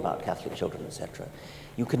talking about Catholic children, etc.,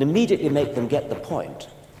 you can immediately make them get the point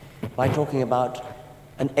by talking about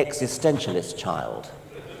an existentialist child,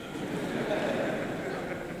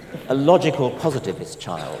 a logical positivist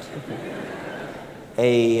child,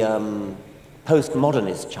 a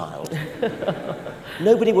postmodernist child.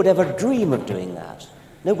 Nobody would ever dream of doing that.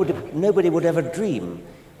 Nobody would ever dream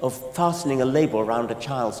of fastening a label around a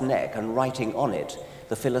child's neck and writing on it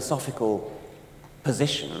the philosophical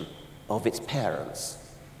position of its parents.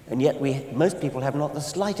 And yet most people have not the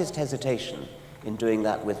slightest hesitation in doing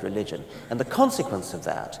that with religion. And the consequence of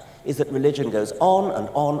that is that religion goes on and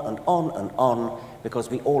on and on and on, because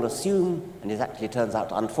we all assume, and it actually turns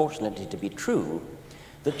out unfortunately to be true,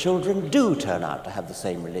 that children do turn out to have the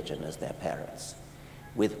same religion as their parents.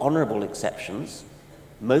 With honorable exceptions,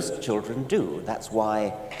 most children do. That's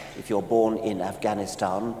why if you're born in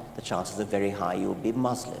Afghanistan, the chances are very high you'll be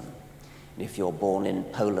Muslim. And if you're born in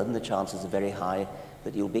Poland, the chances are very high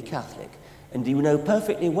that you'll be Catholic. And you know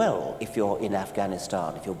perfectly well, if you're in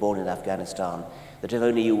Afghanistan, if you're born in Afghanistan, that if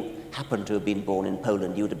only you happened to have been born in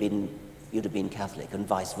Poland, you'd have been Catholic, and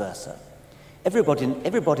vice versa.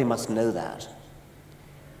 Everybody must know that.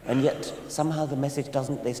 And yet somehow the message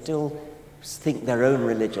doesn't. They still think their own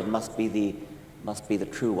religion must be the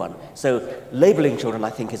true one. So labeling children, I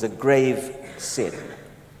think, is a grave sin.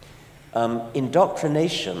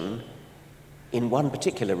 Indoctrination in one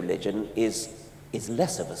particular religion is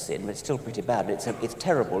less of a sin, but it's still pretty bad. It's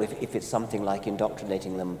terrible if it's something like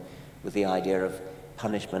indoctrinating them with the idea of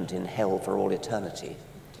punishment in hell for all eternity.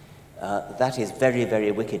 That is very,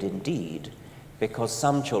 very wicked indeed, because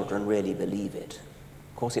some children really believe it.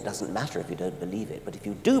 Of course, it doesn't matter if you don't believe it, but if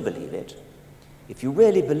you do believe it, if you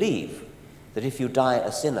really believe that if you die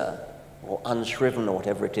a sinner, or unshriven, or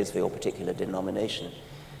whatever it is for your particular denomination,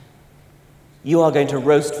 you are going to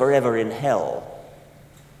roast forever in hell.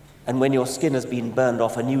 And when your skin has been burned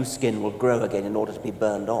off, a new skin will grow again in order to be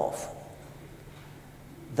burned off.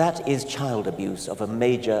 That is child abuse of a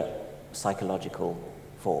major psychological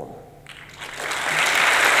form.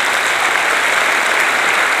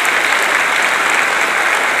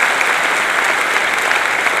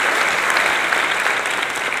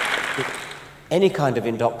 Any kind of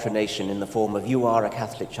indoctrination in the form of you are a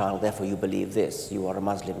Catholic child, therefore you believe this, you are a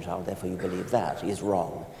Muslim child, therefore you believe that, is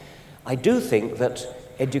wrong. I do think that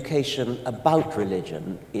education about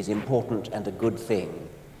religion is important and a good thing.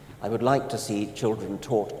 I would like to see children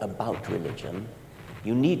taught about religion.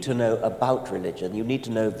 You need to know about religion, you need to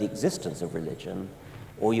know the existence of religion,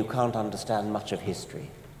 or you can't understand much of history.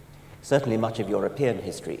 Certainly much of European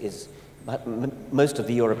history is, most of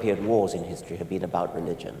the European wars in history have been about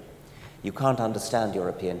religion. You can't understand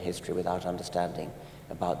European history without understanding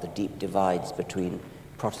about the deep divides between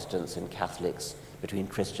Protestants and Catholics, between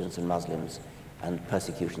Christians and Muslims, and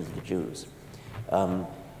persecutions of the Jews.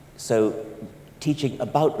 So teaching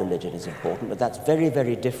about religion is important, but that's very,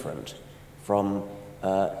 very different from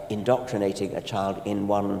indoctrinating a child in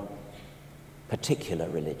one particular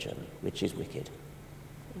religion, which is wicked.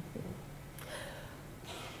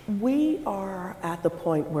 We are at the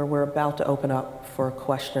point where we're about to open up for a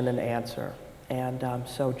question and answer. And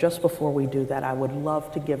so just before we do that, I would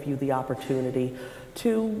love to give you the opportunity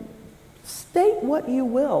to state what you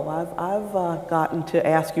will. I've gotten to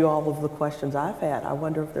ask you all of the questions I've had. I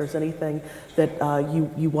wonder if there's anything that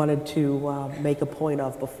you wanted to make a point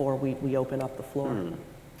of before we open up the floor.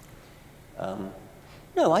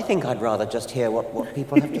 No, I think I'd rather just hear what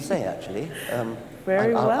people have to say, actually.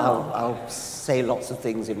 Very well. I'll say lots of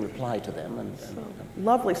things in reply to them.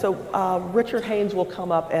 Lovely. So Richard Haynes will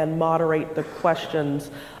come up and moderate the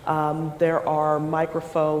questions. There are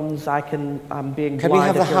microphones. I'm being Can we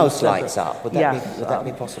have the house lights up? Would that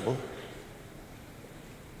be possible?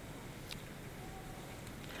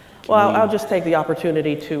 Well, I'll just take the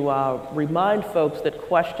opportunity to remind folks that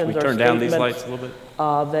questions are turn down these lights a little bit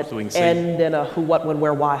that so we can see. end in a who, what, when,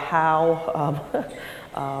 where, why, how.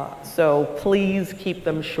 So please keep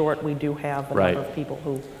them short. We do have a number of people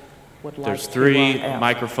who would like There's to 3 ask.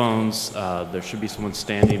 microphones. There should be someone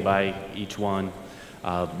standing by each one.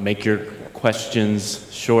 Make your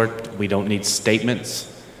questions short. We don't need statements.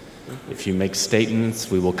 If you make statements,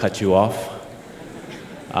 we will cut you off.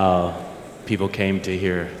 People came to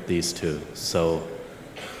hear these 2. So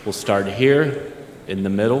we'll start here in the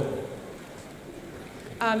middle.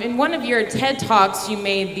 In one of your TED Talks, you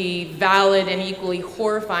made the valid and equally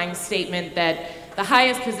horrifying statement that the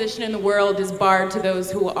highest position in the world is barred to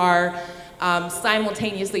those who are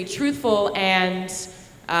simultaneously truthful and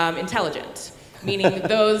intelligent, meaning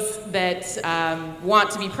those that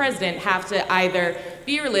want to be president have to either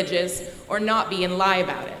be religious or not be and lie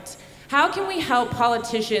about it. How can we help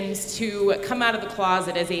politicians to come out of the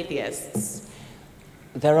closet as atheists?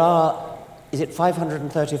 There are, is it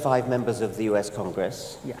 535 members of the US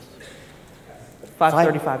Congress? Yes.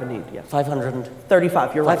 535 indeed, yes.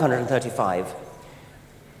 535, you're right. 535.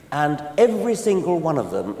 And every single one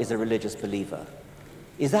of them is a religious believer.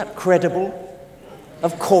 Is that credible?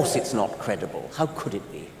 Of course it's not credible. How could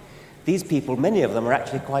it be? These people, many of them are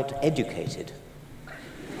actually quite educated.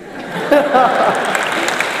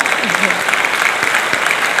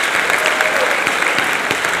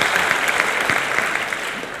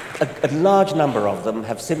 A large number of them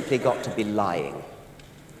have simply got to be lying.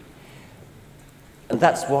 And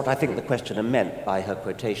that's what I think the questioner meant by her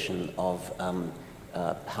quotation of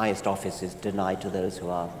highest office is denied to those who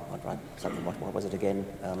are, what was it again,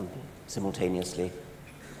 simultaneously?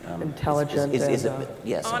 Intelligent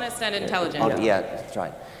yes. Honest and intelligent. Yeah, that's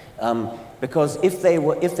right. Because if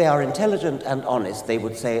they are intelligent and honest, they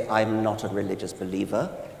would say, I'm not a religious believer.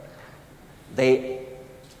 They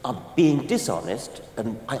are being dishonest,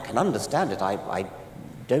 and I can understand it. I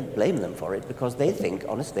don't blame them for it, because they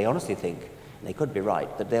honestly think, and they could be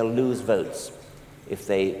right, that they'll lose votes if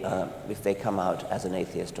they come out as an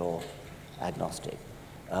atheist or agnostic.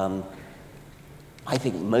 I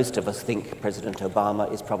think most of us think President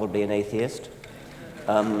Obama is probably an atheist.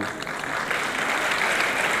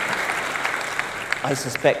 I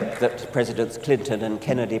suspect that Presidents Clinton and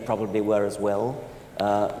Kennedy probably were as well,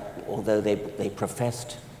 although they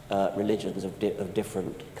professed religions of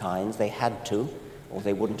different kinds. They had to, or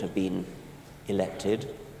they wouldn't have been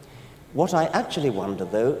elected. What I actually wonder,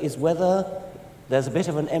 though, is whether there's a bit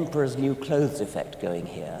of an emperor's new clothes effect going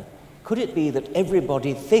here. Could it be that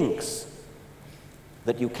everybody thinks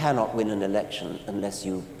that you cannot win an election unless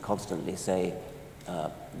you constantly say,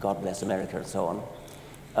 God bless America, and so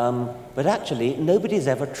on? But actually, nobody's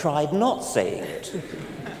ever tried not saying it.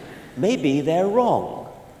 Maybe they're wrong.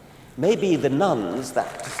 Maybe the nuns,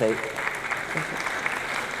 that to say,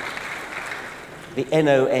 the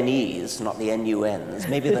N-O-N-Es, not the N-U-Ns,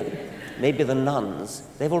 maybe the nuns,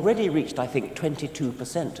 they've already reached, I think,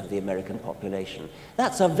 22% of the American population.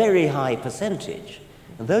 That's a very high percentage.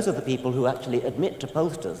 And those are the people who actually admit to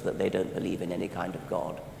pollsters that they don't believe in any kind of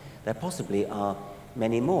God. There possibly are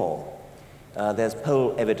many more. There's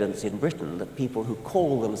poll evidence in Britain that people who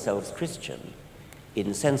call themselves Christian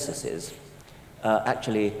in censuses,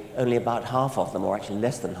 actually only about half of them, or actually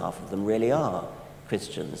less than half of them, really are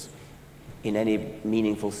Christians in any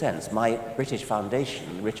meaningful sense. My British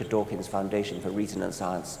foundation, Richard Dawkins Foundation for Reason and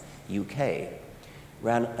Science UK,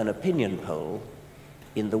 ran an opinion poll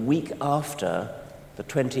in the week after the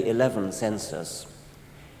 2011 census,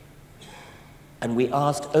 And we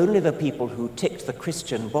asked only the people who ticked the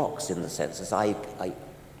Christian box in the census, I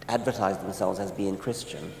advertised themselves as being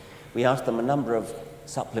Christian. We asked them a number of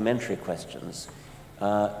supplementary questions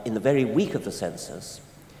in the very week of the census,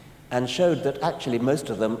 and showed that actually most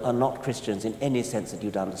of them are not Christians in any sense that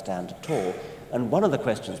you'd understand at all. And one of the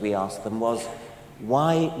questions we asked them was,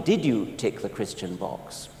 why did you tick the Christian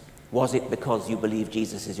box? Was it because you believe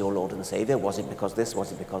Jesus is your Lord and Savior? Was it because this?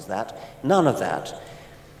 Was it because that? None of that.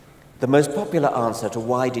 The most popular answer to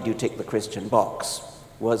why did you tick the Christian box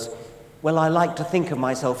was, well, I like to think of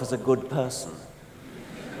myself as a good person.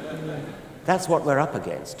 That's what we're up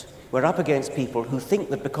against. We're up against people who think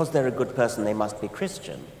that because they're a good person, they must be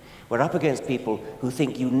Christian. We're up against people who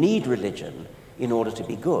think you need religion in order to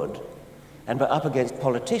be good. And we're up against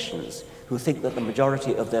politicians who think that the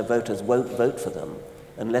majority of their voters won't vote for them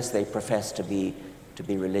unless they profess to be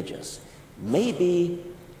religious. Maybe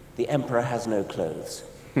the emperor has no clothes.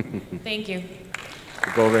 Thank you.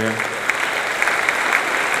 We'll go over here.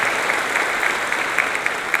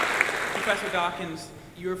 Professor Dawkins,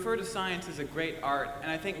 you refer to science as a great art, and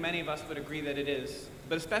I think many of us would agree that it is.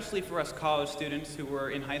 But especially for us college students who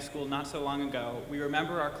were in high school not so long ago, we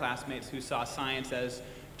remember our classmates who saw science as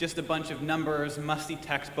just a bunch of numbers, musty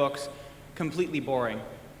textbooks, completely boring.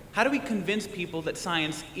 How do we convince people that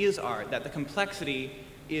science is art, that the complexity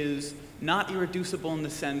is not irreducible in the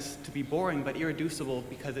sense to be boring, but irreducible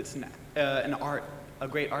because it's an art, a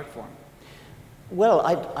great art form? Well,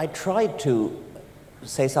 I tried to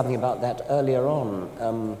say something about that earlier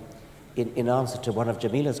on in answer to one of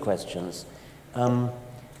Jamila's questions. And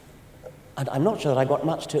I'm not sure that I got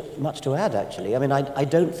much to add, actually. I mean, I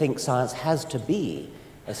don't think science has to be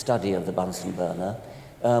a study of the Bunsen burner.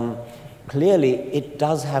 Clearly, it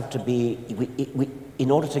does have to be,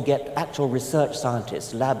 in order to get actual research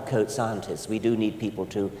scientists, lab coat scientists, we do need people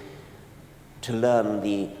to learn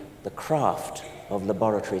the craft of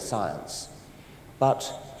laboratory science.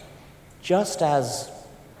 But just as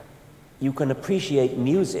you can appreciate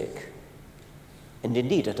music, and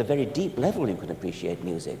indeed at a very deep level you can appreciate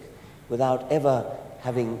music, without ever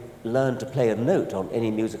having learned to play a note on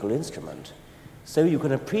any musical instrument, so you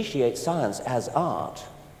can appreciate science as art.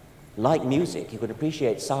 Like music, you can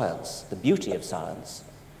appreciate science, the beauty of science,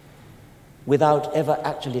 without ever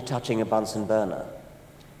actually touching a Bunsen burner,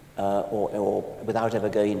 or without ever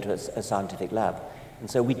going into a scientific lab. And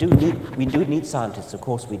so we do need scientists, of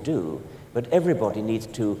course we do, but everybody needs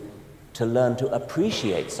to learn to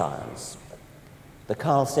appreciate science. The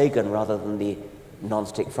Carl Sagan rather than the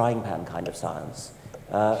non-stick frying pan kind of science.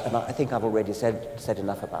 And I think I've already said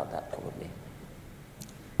enough about that, probably.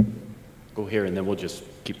 Go here, and then we'll just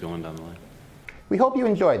keep going down the line. We hope you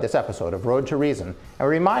enjoyed this episode of Road to Reason, and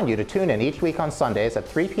we remind you to tune in each week on Sundays at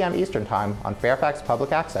 3 p.m. Eastern Time on Fairfax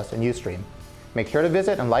Public Access and Ustream. Make sure to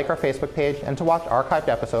visit and like our Facebook page and to watch archived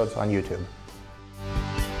episodes on YouTube.